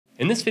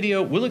In this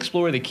video, we'll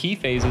explore the key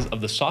phases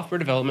of the software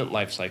development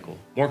lifecycle,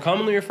 more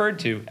commonly referred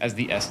to as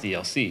the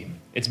SDLC,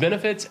 its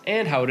benefits,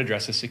 and how it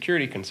addresses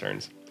security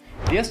concerns.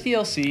 The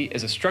SDLC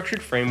is a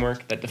structured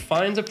framework that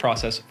defines a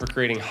process for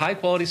creating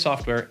high-quality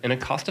software in a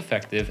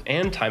cost-effective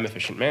and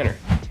time-efficient manner.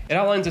 It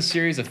outlines a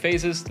series of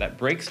phases that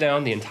breaks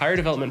down the entire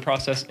development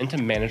process into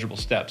manageable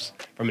steps,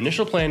 from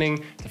initial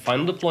planning to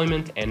final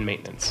deployment and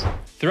maintenance.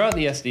 Throughout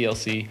the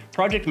SDLC,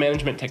 project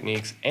management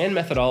techniques and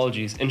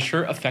methodologies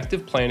ensure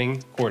effective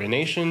planning,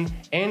 coordination,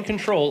 and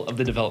control of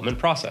the development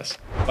process.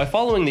 By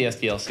following the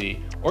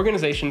SDLC,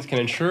 organizations can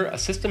ensure a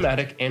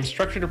systematic and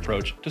structured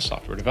approach to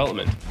software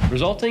development,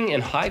 resulting in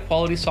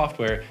high-quality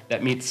software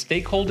that meets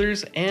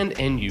stakeholders' and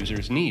end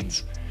users'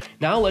 needs.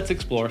 Now let's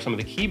explore some of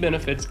the key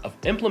benefits of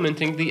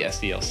implementing the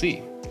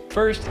SDLC.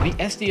 First, the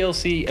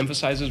SDLC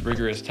emphasizes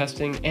rigorous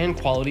testing and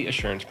quality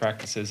assurance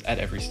practices at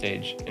every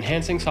stage,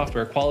 enhancing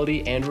software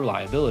quality and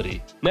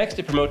reliability. Next,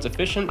 it promotes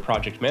efficient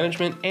project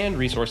management and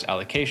resource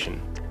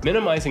allocation,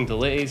 minimizing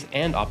delays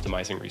and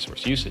optimizing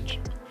resource usage.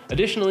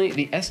 Additionally,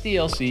 the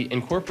SDLC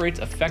incorporates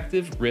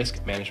effective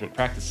risk management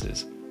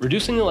practices,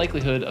 reducing the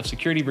likelihood of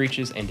security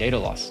breaches and data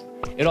loss.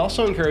 It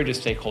also encourages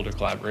stakeholder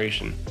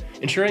collaboration,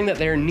 ensuring that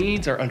their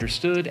needs are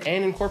understood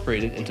and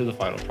incorporated into the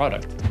final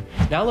product.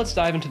 Now let's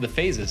dive into the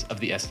phases of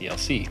the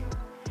SDLC.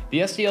 The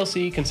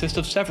SDLC consists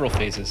of several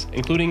phases,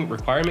 including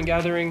requirement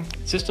gathering,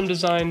 system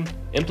design,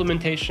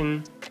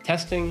 implementation,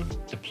 testing,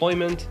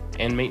 deployment,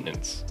 and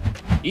maintenance.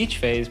 Each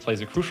phase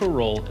plays a crucial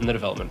role in the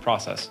development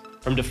process,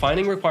 from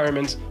defining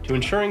requirements to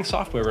ensuring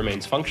software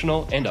remains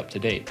functional and up to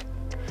date.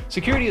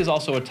 Security is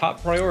also a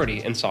top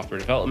priority in software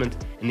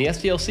development, and the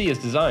SDLC is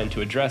designed to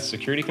address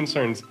security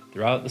concerns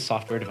throughout the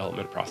software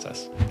development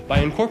process. By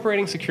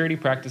incorporating security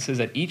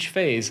practices at each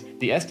phase,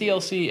 the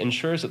SDLC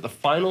ensures that the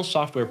final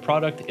software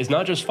product is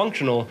not just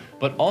functional,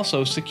 but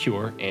also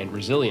secure and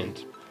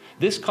resilient.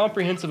 This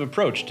comprehensive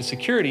approach to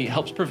security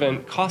helps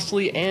prevent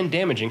costly and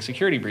damaging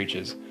security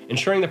breaches,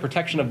 ensuring the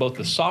protection of both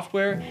the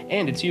software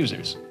and its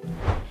users.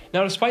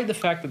 Now, despite the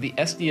fact that the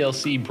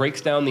SDLC breaks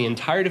down the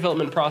entire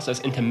development process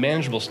into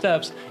manageable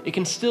steps, it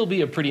can still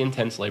be a pretty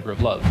intense labor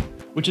of love,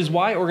 which is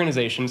why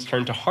organizations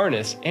turn to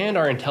Harness and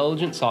our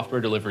intelligent software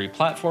delivery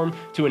platform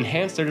to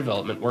enhance their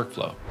development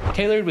workflow.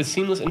 Tailored with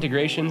seamless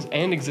integrations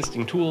and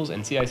existing tools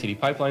and CI/CD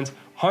pipelines,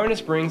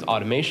 Harness brings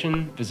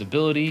automation,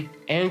 visibility,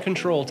 and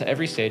control to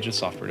every stage of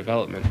software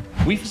development.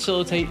 We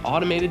facilitate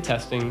automated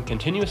testing,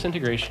 continuous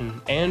integration,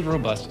 and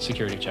robust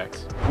security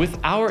checks. With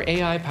our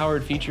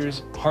AI-powered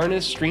features,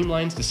 Harness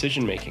streamlines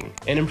decision-making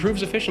and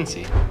improves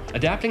efficiency,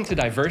 adapting to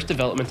diverse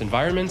development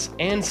environments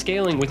and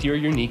scaling with your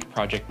unique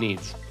project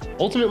needs,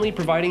 ultimately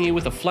providing you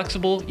with a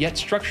flexible yet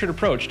structured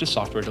approach to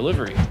software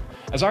delivery.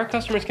 As our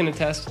customers can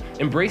attest,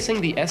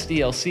 embracing the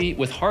SDLC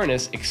with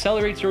Harness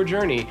accelerates your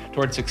journey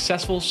towards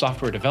successful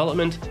software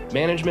development,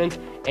 management,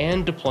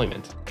 and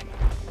deployment.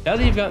 Now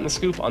that you've gotten the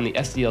scoop on the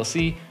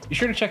SDLC, be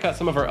sure to check out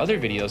some of our other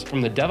videos from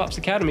the DevOps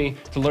Academy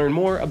to learn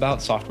more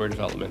about software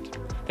development.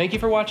 Thank you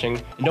for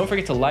watching, and don't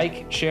forget to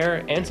like,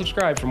 share, and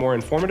subscribe for more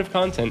informative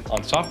content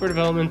on software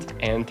development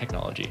and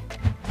technology.